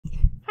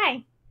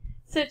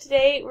So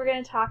today we're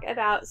going to talk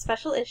about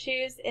special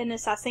issues in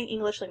assessing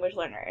English language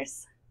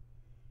learners.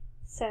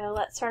 So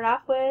let's start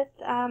off with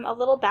a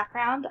little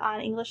background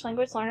on English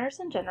language learners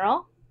in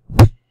general.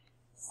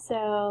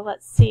 So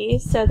let's see.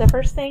 So the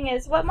first thing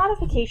is, what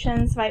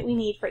modifications might we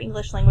need for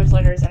English language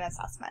learners in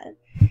assessment?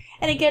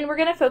 And again, we're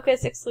going to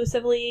focus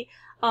exclusively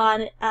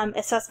on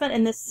assessment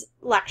in this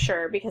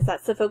lecture because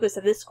that's the focus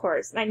of this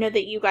course. And I know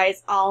that you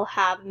guys all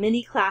have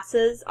many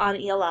classes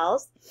on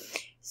ELLs.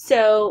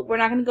 So we're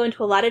not going to go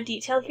into a lot of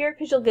detail here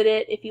because you'll get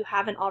it if you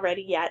haven't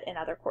already yet in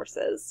other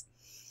courses.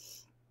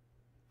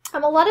 A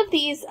lot of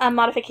these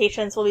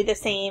modifications will be the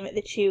same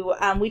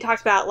that we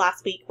talked about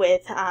last week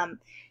with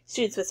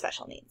students with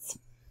special needs.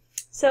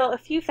 So a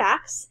few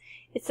facts.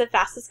 It's the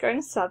fastest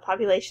growing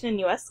subpopulation in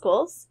U.S.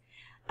 schools.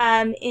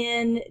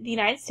 In the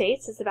United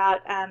States, it's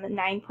about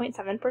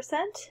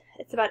 9.7%.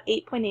 It's about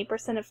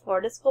 8.8% of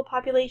Florida school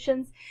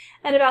populations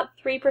and about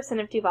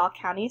 3% of Duval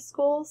County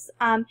schools.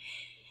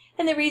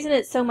 And the reason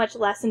it's so much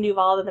less in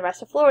Duval than the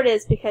rest of Florida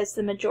is because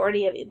the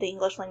majority of the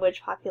English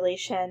language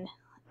population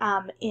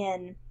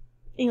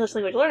English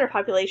language learner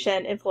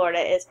population in Florida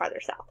is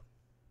farther south.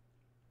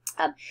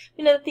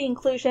 We know that the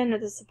inclusion or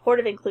the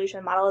supportive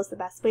inclusion model is the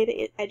best way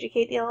to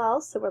educate the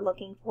ELLs, so we're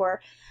looking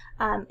for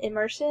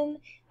immersion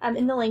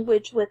in the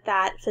language with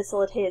that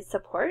facilitated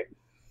support.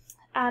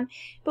 But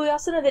we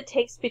also know that it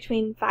takes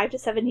between 5 to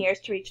 7 years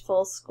to reach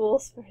full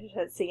school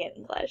proficiency in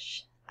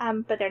English.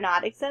 But they're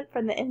not exempt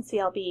from the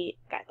NCLB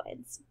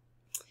guidelines.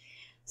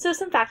 So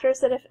some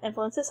factors that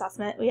influence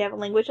assessment, we have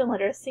language and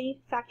literacy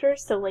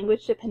factors, so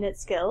language-dependent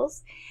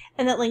skills,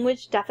 and that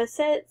language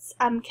deficits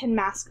can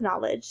mask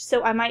knowledge.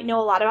 So I might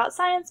know a lot about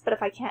science, but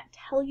if I can't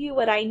tell you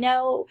what I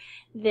know,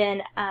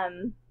 then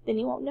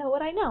you won't know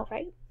what I know,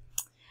 right?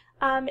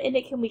 And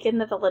it can weaken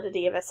the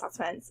validity of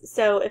assessments.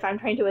 So if I'm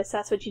trying to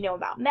assess what you know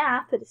about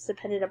math that is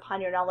dependent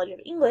upon your knowledge of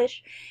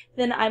English,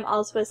 then I'm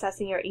also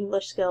assessing your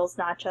English skills,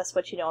 not just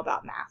what you know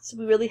about math. So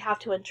we really have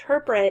to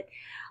interpret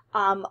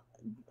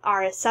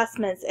our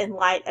assessments in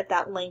light of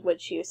that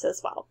language use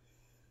as well.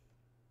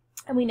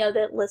 And we know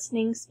that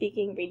listening,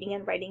 speaking, reading,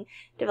 and writing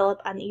develop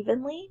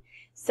unevenly,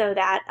 so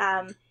that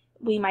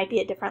we might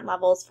be at different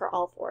levels for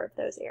all 4 of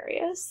those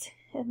areas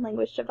in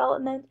language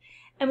development.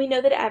 And we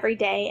know that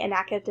everyday and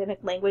academic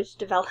language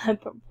develop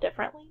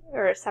differently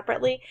or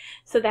separately,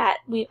 so that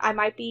I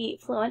might be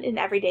fluent in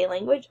everyday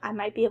language. I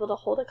might be able to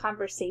hold a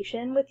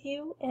conversation with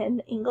you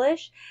in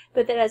English,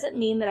 but that doesn't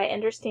mean that I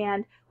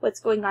understand what's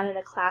going on in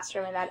a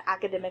classroom in that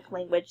academic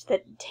language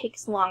that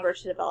takes longer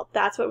to develop.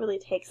 That's what really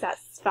takes that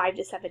 5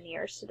 to 7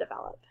 years to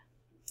develop.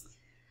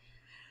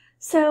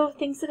 So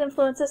things that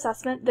influence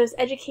assessment, those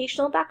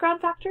educational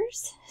background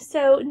factors.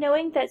 So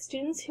knowing that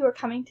students who are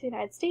coming to the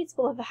United States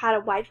will have had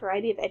a wide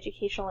variety of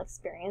educational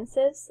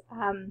experiences,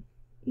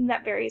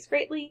 that varies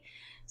greatly.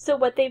 So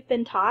what they've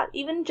been taught,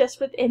 even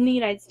just within the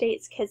United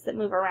States, kids that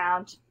move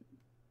around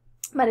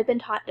might have been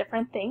taught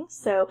different things.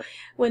 So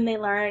when they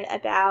learn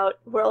about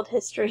world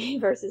history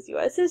versus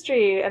U.S.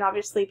 history, and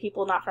obviously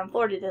people not from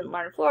Florida didn't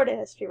learn Florida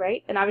history,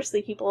 right? And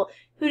obviously people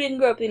who didn't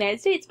grow up in the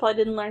United States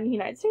probably didn't learn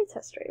United States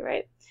history,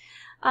 right?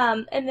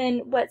 And then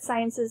what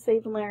sciences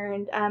they've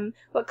learned,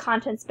 what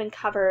content's been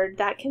covered,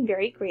 that can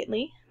vary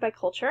greatly by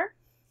culture.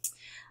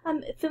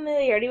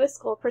 Familiarity with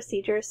school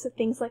procedures, so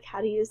things like how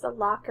to use the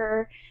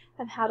locker,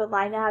 how to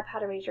line up, how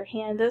to raise your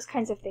hand, those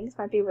kinds of things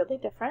might be really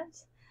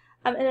different.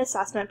 And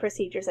assessment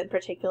procedures in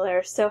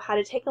particular, so how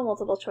to take a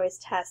multiple choice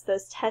test,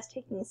 those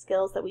test-taking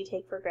skills that we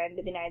take for granted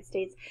in the United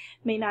States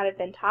may not have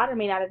been taught or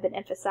may not have been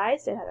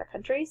emphasized in other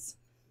countries.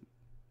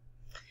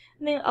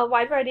 And then a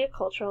wide variety of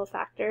cultural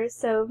factors,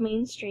 so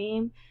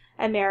mainstream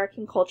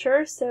American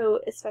culture, so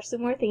especially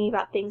when we're thinking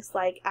about things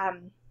like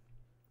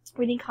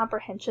reading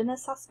comprehension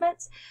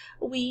assessments,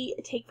 we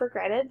take for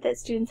granted that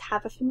students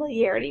have a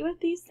familiarity with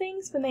these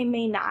things when they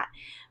may not,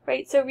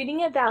 right? So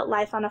reading about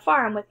life on a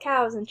farm with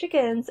cows and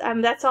chickens,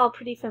 that's all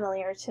pretty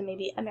familiar to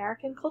maybe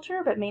American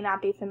culture, but may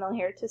not be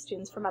familiar to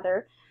students from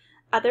other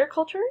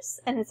cultures,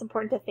 and it's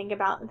important to think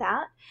about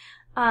that.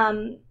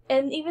 And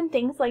even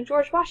things like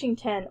George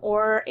Washington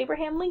or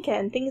Abraham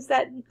Lincoln, things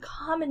that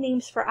common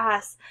names for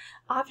us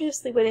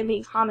obviously wouldn't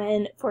be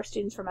common for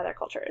students from other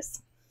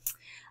cultures.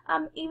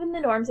 Even the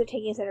norms of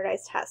taking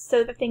standardized tests,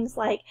 so the things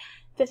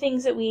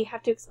that we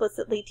have to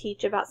explicitly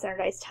teach about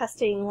standardized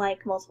testing,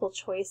 like multiple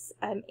choice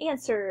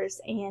answers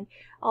and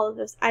all of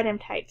those item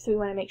types, we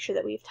want to make sure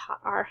that we've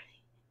taught our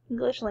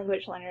English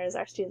language learners,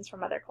 our students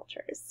from other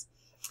cultures.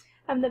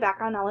 The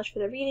background knowledge for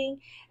the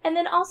reading, and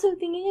then also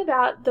thinking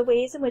about the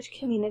ways in which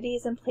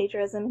communities and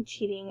plagiarism and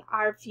cheating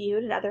are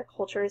viewed in other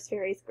cultures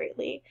varies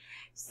greatly.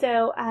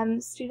 So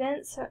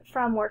students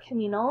from more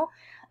communal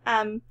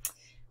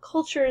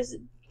cultures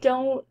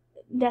don't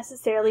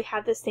necessarily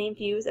have the same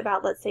views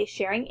about, let's say,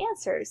 sharing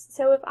answers.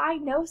 So if I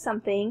know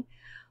something,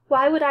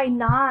 why would I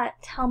not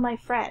tell my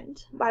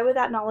friend? Why would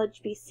that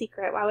knowledge be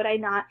secret? Why would I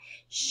not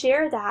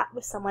share that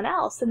with someone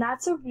else? And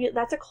that's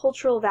a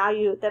cultural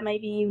value that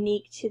might be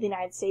unique to the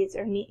United States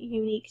or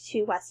unique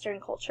to Western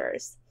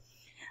cultures.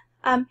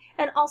 And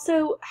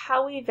also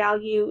how we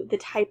value the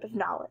type of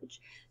knowledge.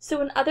 So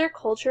in other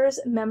cultures,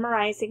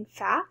 memorizing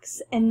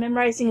facts and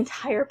memorizing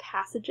entire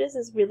passages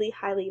is really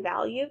highly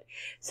valued.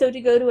 So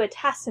to go to a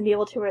test and be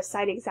able to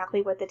recite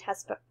exactly what the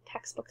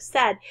textbook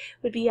said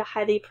would be a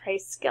highly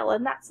prized skill,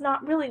 and that's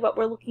not really what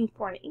we're looking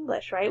for in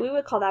English, right? We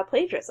would call that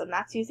plagiarism.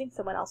 That's using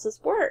someone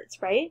else's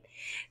words, right?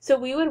 So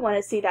we would want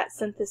to see that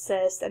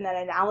synthesis and that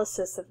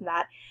analysis of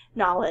that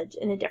knowledge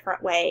in a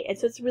different way. And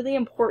so it's really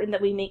important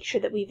that we make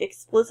sure that we've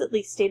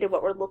explicitly stated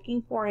what we're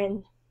looking for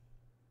in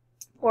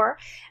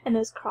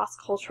those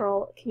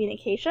cross-cultural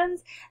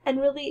communications, and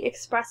really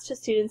express to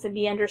students and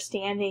be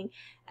understanding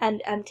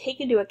and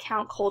take into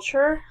account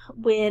culture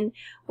when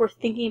we're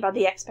thinking about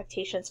the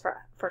expectations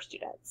for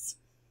students.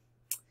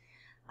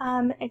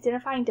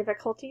 Identifying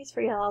difficulties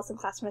for ELLs and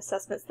classroom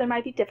assessments. There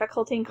might be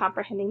difficulty in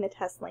comprehending the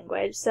test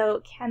language.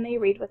 So can they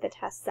read what the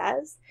test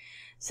says?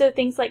 So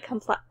things like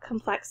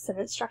complex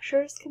sentence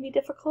structures can be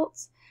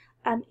difficult.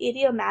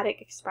 Idiomatic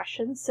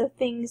expressions, so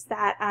things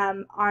that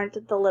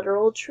aren't the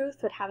literal truth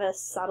but have a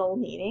subtle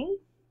meaning.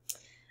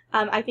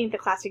 I think the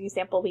classic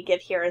example we give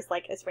here is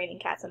like it's raining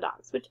cats and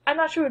dogs, which I'm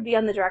not sure would be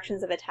on the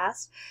directions of a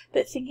test,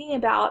 but thinking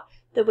about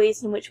the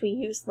ways in which we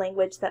use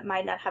language that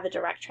might not have a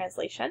direct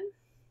translation.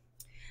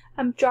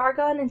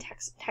 Jargon and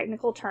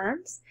technical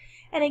terms.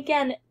 And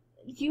again,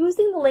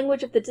 using the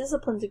language of the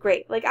discipline is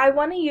great. Like, I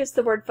want to use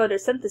the word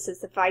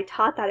photosynthesis if I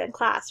taught that in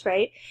class,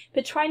 right?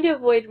 But trying to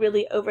avoid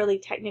really overly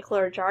technical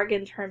or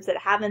jargon terms that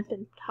haven't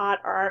been taught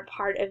or aren't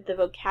part of the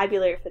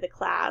vocabulary for the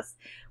class,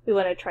 we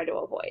want to try to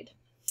avoid.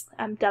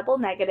 Double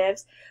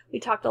negatives. We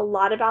talked a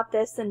lot about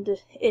this in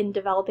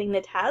developing the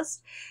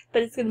test,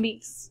 but it's going to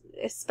be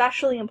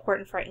especially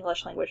important for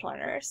English language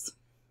learners.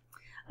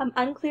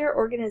 Unclear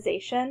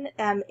organization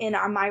in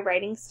my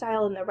writing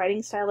style and the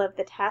writing style of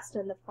the test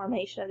and the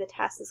formation of the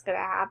test is going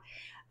to have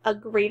a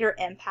greater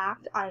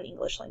impact on an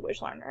English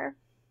language learner.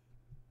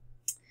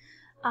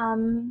 We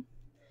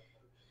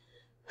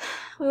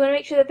want to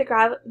make sure that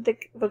the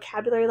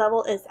vocabulary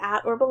level is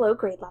at or below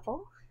grade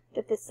level,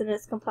 that the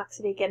sentence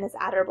complexity, again, is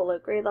at or below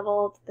grade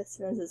level, that the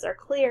sentences are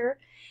clear.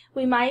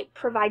 We might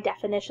provide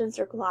definitions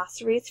or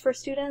glossaries for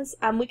students.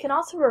 We can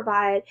also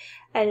provide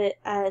a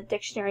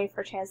dictionary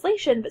for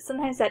translation, but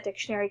sometimes that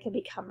dictionary can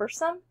be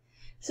cumbersome.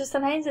 So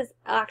sometimes it's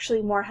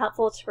actually more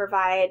helpful to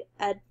provide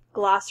a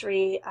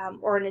glossary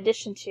or in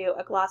addition to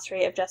a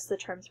glossary of just the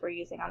terms we're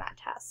using on that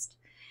test.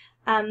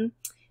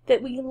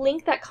 That we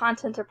link that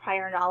content to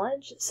prior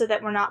knowledge so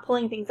that we're not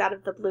pulling things out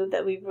of the blue,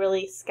 that we've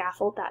really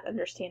scaffolded that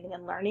understanding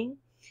and learning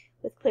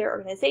with clear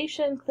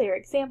organization, clear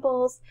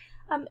examples.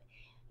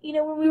 You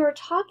know, when we were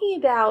talking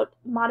about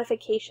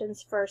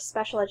modifications for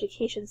special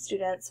education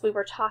students, we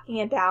were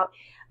talking about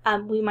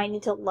we might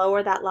need to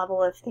lower that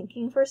level of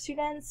thinking for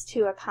students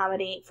to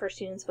accommodate for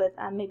students with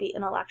maybe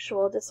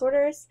intellectual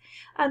disorders.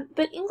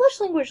 But English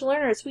language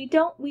learners, we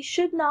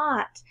should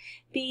not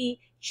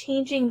be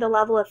changing the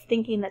level of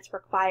thinking that's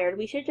required.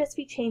 We should just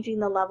be changing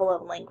the level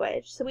of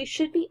language. So we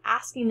should be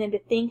asking them to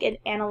think and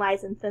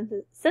analyze and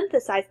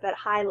synthesize that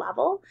high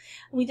level.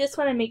 We just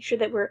want to make sure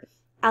that we're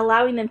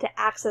allowing them to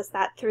access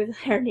that through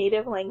their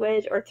native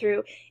language or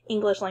through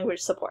English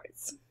language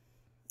supports.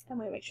 And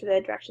we make sure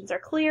the directions are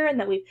clear and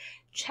that we've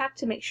checked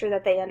to make sure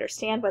that they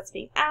understand what's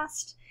being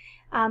asked,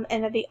 and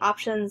that the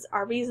options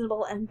are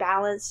reasonable and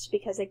balanced,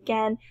 because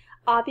again,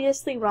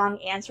 obviously wrong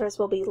answers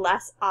will be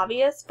less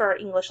obvious for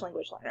English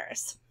language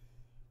learners.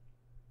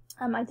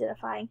 In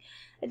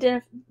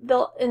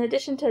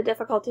addition to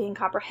difficulty in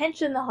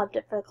comprehension, they'll have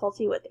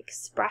difficulty with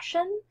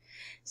expression.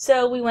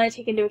 So we want to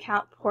take into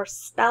account poor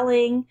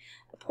spelling,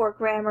 poor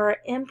grammar,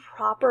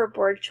 improper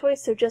word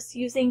choice, so just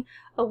using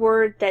a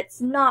word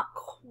that's not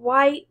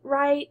quite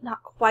right,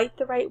 not quite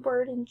the right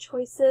word in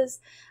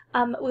choices.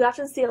 We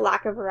often see a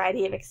lack of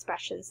variety of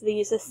expressions. They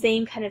use the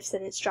same kind of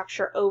sentence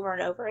structure over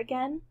and over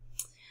again.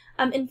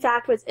 In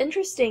fact, what's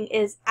interesting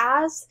is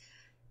as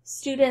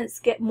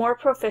students get more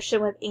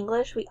proficient with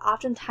English, we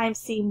oftentimes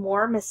see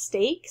more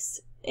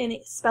mistakes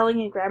in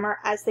spelling and grammar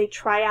as they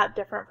try out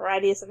different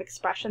varieties of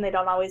expression. They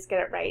don't always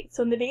get it right.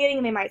 So in the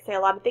beginning, they might say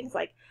a lot of things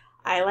like,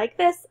 I like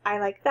this, I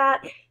like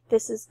that,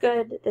 this is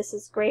good, this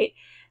is great.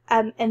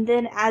 And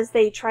then as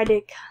they try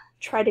to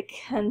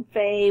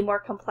convey more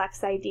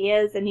complex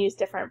ideas and use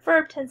different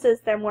verb tenses,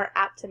 they're more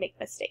apt to make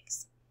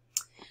mistakes.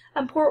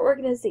 Poor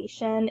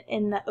organization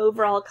in the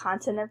overall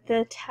content of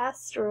the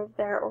test or of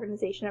their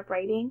organization of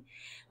writing.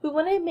 We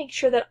want to make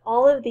sure that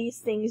all of these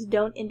things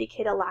don't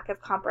indicate a lack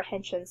of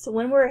comprehension. So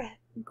when we're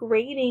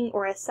grading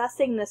or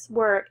assessing this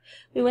work,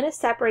 we want to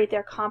separate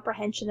their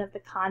comprehension of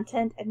the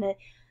content and the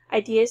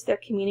ideas they're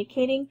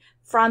communicating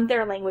from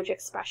their language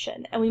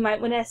expression. And we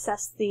might want to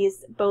assess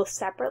these both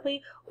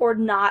separately or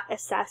not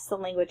assess the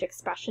language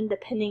expression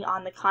depending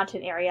on the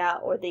content area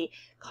or the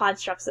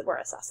constructs that we're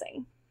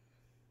assessing.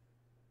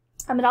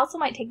 It also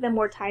might take them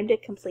more time to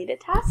complete a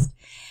test.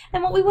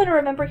 And what we want to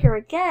remember here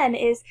again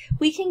is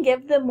we can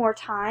give them more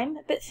time,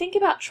 but think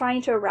about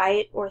trying to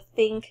write or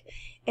think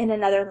in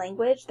another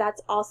language.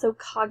 That's also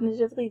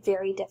cognitively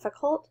very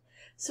difficult.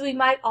 So we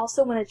might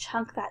also want to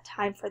chunk that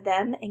time for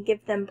them and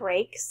give them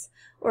breaks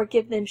or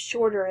give them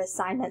shorter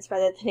assignments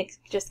rather than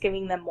just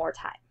giving them more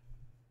time.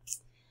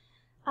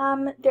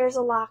 There's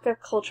a lack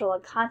of cultural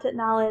and content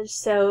knowledge,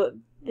 so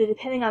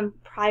depending on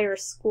prior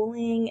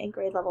schooling and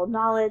grade level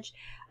knowledge,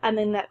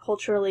 then that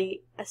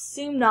culturally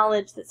assumed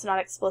knowledge that's not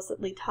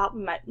explicitly taught,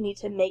 we might need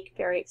to make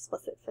very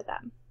explicit for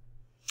them.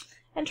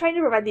 And trying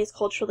to provide these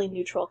culturally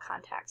neutral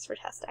contexts for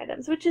test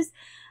items, which is,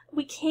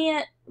 we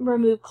can't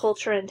remove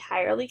culture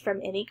entirely from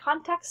any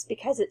context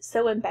because it's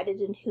so embedded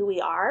in who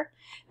we are,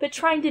 but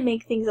trying to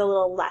make things a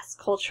little less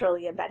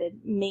culturally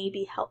embedded may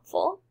be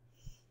helpful.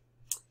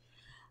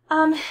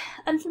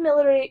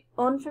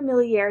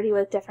 Unfamiliarity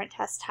with different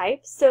test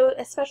types, so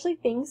especially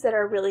things that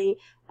are really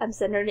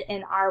centered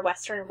in our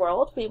Western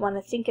world, we want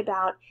to think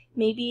about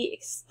maybe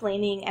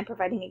explaining and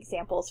providing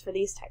examples for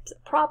these types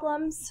of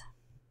problems.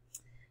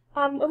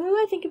 When we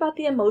want to think about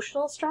the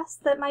emotional stress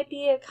that might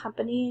be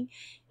accompanying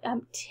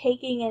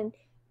taking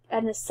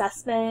an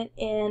assessment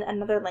in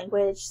another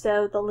language,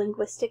 so the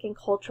linguistic and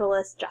cultural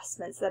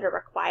adjustments that are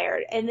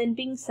required, and then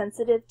being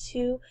sensitive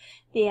to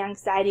the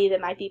anxiety that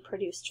might be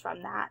produced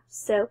from that.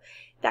 So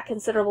that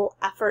considerable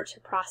effort to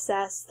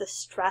process the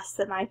stress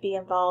that might be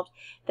involved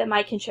that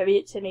might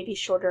contribute to maybe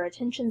shorter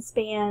attention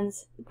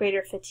spans,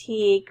 greater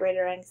fatigue,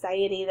 greater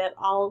anxiety, that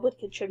all would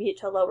contribute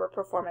to lower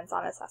performance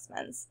on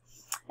assessments.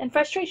 And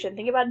frustration,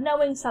 think about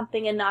knowing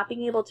something and not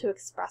being able to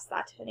express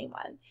that to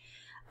anyone.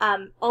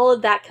 All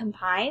of that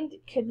combined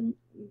could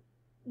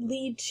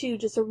lead to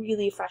just a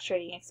really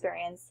frustrating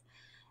experience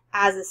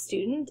as a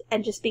student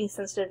and just being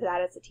sensitive to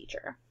that as a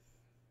teacher.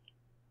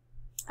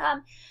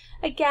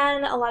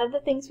 Again, a lot of the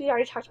things we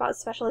already talked about with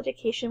special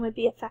education would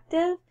be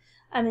effective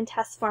in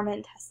test format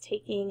and test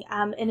taking,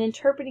 and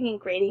interpreting and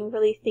grading,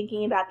 really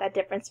thinking about that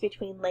difference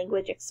between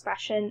language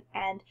expression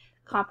and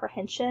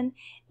comprehension,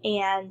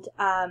 and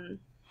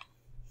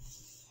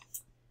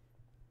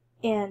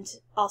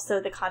also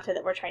the content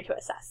that we're trying to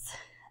assess.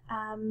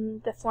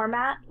 The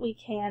format, we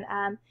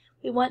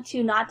want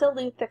to not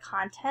dilute the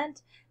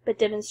content, but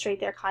demonstrate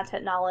their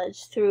content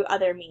knowledge through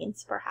other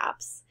means,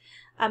 perhaps.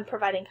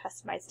 Providing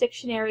customized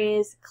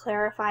dictionaries,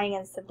 clarifying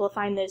and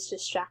simplifying those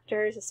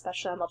distractors,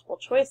 especially on multiple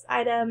choice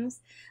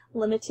items,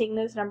 limiting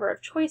those number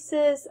of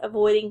choices,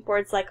 avoiding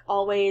words like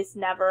always,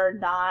 never,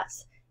 not,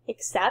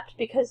 except,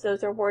 because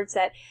those are words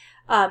that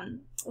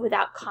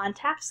without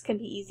context can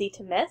be easy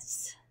to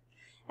miss,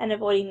 and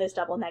avoiding those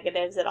double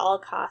negatives at all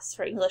costs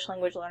for English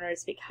language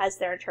learners because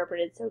they're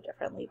interpreted so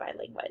differently by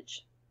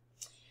language.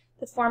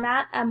 The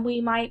format, we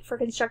might, for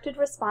constructed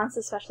response,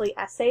 especially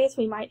essays,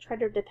 we might try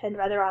to depend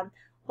rather on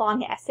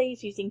long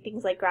essays using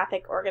things like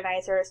graphic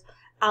organizers,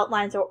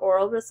 outlines, or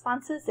oral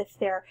responses if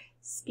their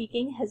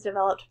speaking has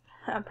developed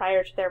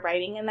prior to their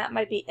writing, and that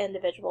might be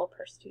individual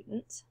per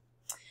student.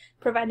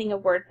 Providing a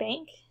word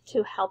bank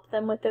to help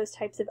them with those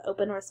types of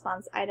open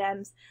response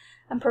items,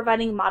 and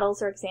providing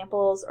models or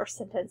examples or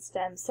sentence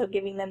stems, so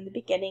giving them the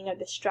beginning or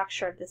the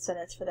structure of the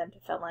sentence for them to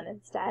fill in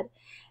instead,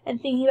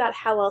 and thinking about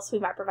how else we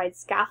might provide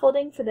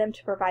scaffolding for them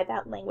to provide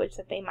that language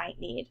that they might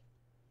need.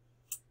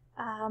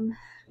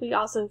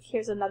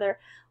 Here's another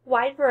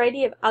wide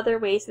variety of other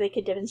ways they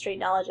could demonstrate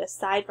knowledge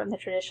aside from the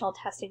traditional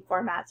testing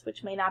formats,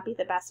 which may not be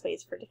the best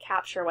ways to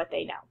capture what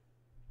they know.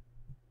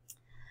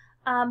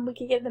 We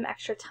could give them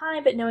extra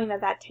time, but knowing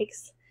that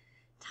takes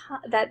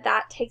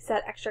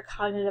that extra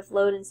cognitive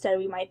load instead,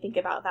 we might think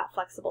about that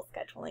flexible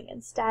scheduling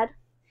instead.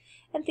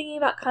 And thinking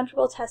about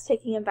comfortable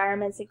test-taking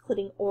environments,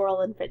 including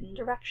oral and written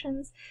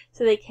directions,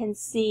 so they can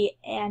see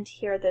and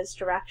hear those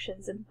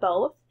directions in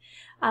both.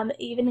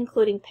 Even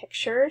including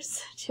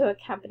pictures to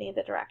accompany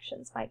the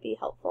directions might be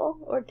helpful,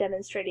 or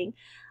demonstrating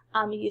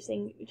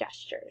using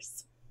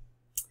gestures.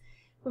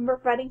 When we're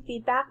providing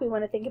feedback, we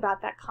want to think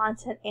about that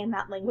content and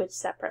that language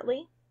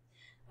separately,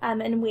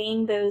 and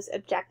weighing those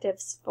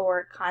objectives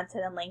for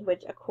content and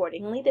language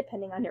accordingly,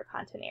 depending on your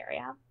content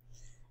area,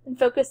 and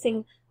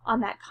focusing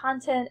on that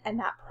content and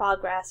that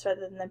progress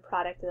rather than the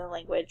product and the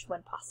language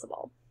when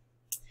possible.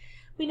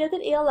 We know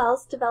that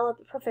ELLs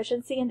develop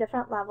proficiency in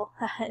different levels,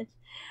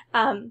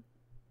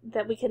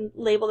 that we can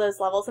label those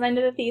levels, and I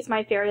know that these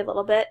might vary a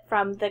little bit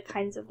from the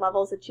kinds of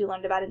levels that you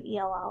learned about in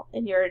ELL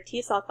in your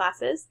TESOL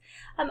classes.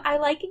 I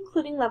like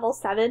including level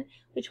 7,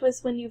 which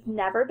was when you've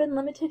never been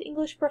limited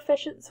English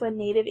proficient, so a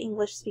native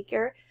English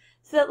speaker,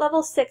 so that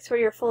level 6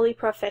 where you're fully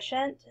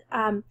proficient.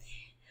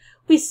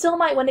 We still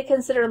might want to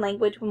consider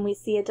language when we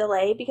see a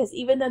delay, because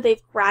even though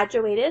they've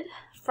graduated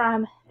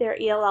from their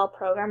ELL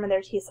program or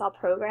their TESOL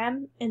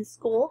program in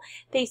school,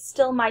 they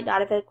still might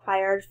not have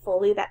acquired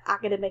fully that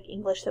academic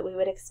English that we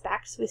would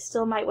expect. So we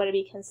still might want to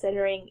be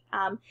considering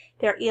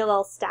their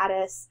ELL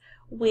status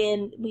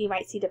when we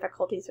might see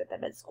difficulties with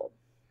them in school.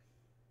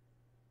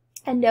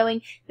 And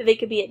knowing that they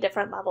could be at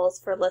different levels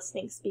for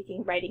listening,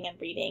 speaking, writing,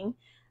 and reading.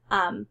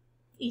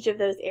 Each of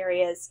those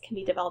areas can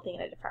be developing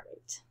at a different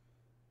rate.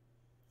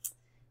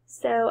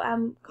 So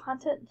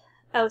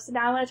so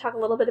now I want to talk a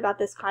little bit about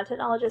this content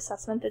knowledge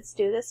assessment that's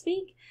due this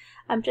week,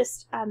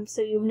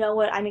 so you know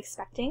what I'm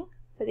expecting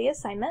for the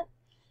assignment.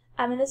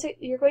 And this,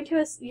 you're going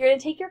to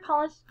take your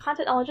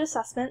content knowledge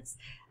assessments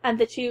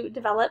that you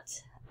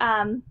developed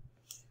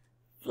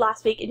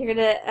last week, and you're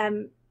going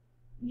to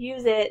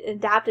use it and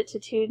adapt it to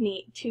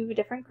two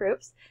different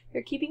groups.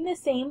 You're keeping the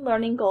same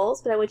learning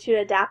goals, but I want you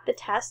to adapt the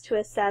test to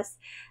assess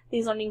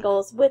these learning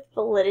goals with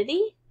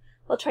validity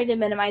while trying to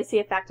minimize the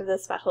effect of the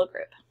special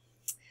group.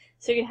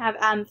 So you're going to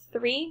have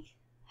 3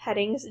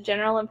 headings: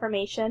 general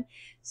information,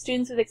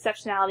 students with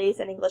exceptionalities,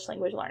 and English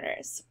language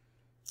learners.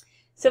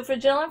 So for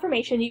general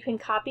information, you can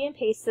copy and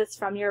paste this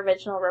from your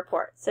original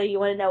report. So you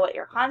want to know what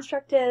your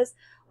construct is,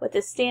 what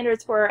the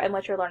standards were, and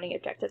what your learning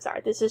objectives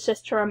are. This is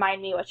just to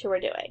remind me what you were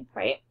doing,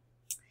 right?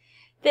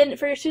 Then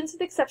for your students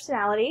with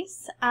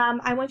exceptionalities,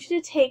 I want you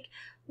to take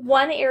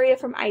one area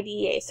from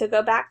IDEA. So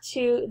go back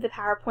to the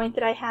PowerPoint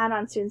that I had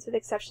on students with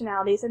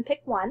exceptionalities and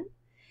pick one.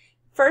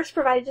 First,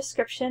 provide a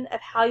description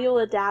of how you'll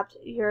adapt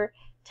your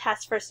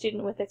test for a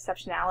student with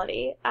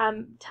exceptionality.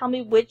 Tell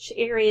me which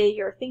area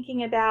you're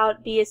thinking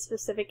about. Be as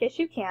specific as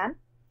you can.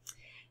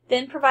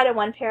 Then provide a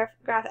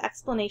 1-paragraph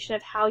explanation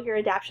of how your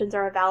adaptations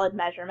are a valid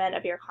measurement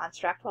of your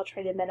construct while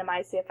trying to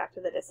minimize the effect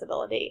of the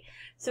disability.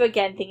 So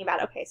again, thinking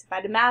about, okay, so if I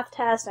had a math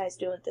test and I was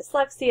doing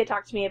dyslexia,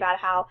 talk to me about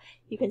how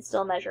you can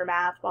still measure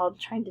math while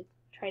trying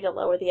to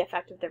lower the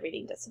effect of the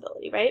reading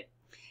disability, right?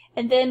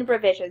 And then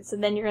revisions.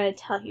 And then you're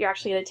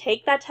actually going to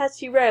take that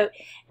test you wrote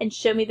and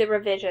show me the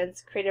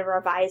revisions, create a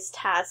revised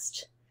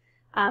test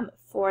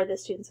for the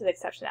students with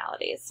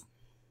exceptionalities.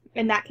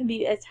 And that can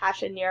be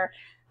attached in your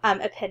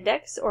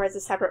appendix or as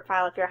a separate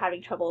file if you're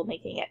having trouble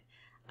making it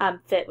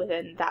fit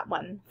within that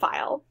one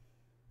file.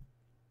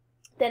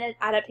 Then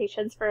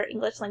adaptations for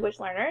English language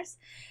learners.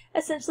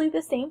 Essentially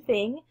the same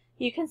thing.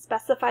 You can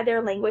specify their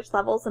language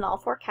levels in all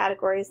 4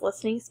 categories: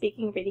 listening,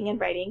 speaking, reading,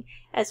 and writing,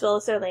 as well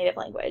as their native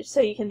language.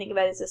 So you can think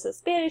about, is this a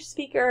Spanish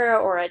speaker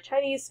or a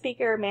Chinese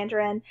speaker,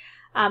 Mandarin,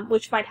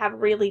 which might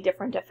have really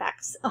different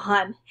effects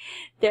on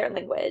their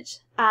language.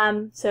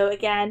 So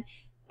again,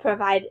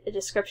 provide a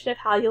description of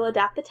how you'll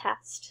adapt the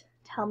test.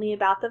 Tell me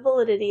about the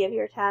validity of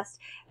your test,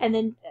 and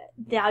then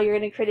now you're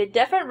going to create a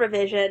different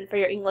revision for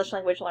your English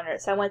language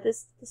learners. So I want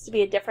this to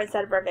be a different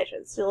set of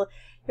revisions. So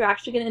you're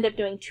actually going to end up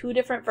doing 2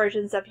 different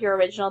versions of your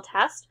original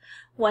test,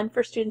 one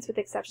for students with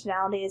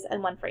exceptionalities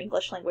and one for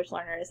English language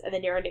learners, and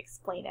then you're going to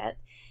explain it.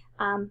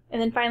 And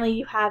then finally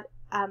you have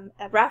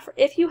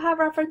if you have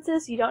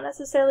references, you don't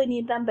necessarily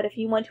need them, but if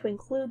you want to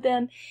include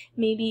them,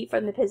 maybe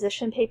from the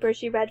position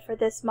papers you read for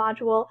this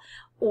module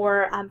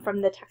or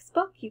from the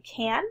textbook, you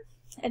can.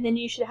 And then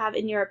you should have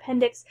in your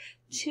appendix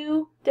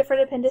 2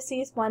 different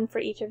appendices, one for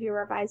each of your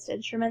revised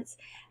instruments.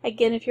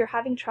 Again, if you're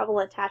having trouble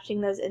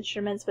attaching those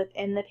instruments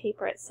within the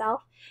paper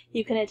itself,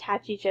 you can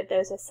attach each of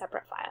those as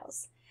separate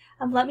files.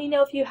 Let me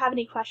know if you have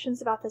any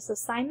questions about this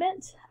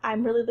assignment.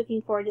 I'm really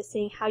looking forward to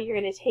seeing how you're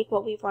going to take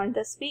what we've learned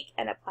this week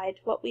and apply it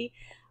to what we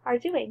are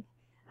doing.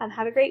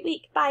 Have a great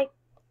week. Bye.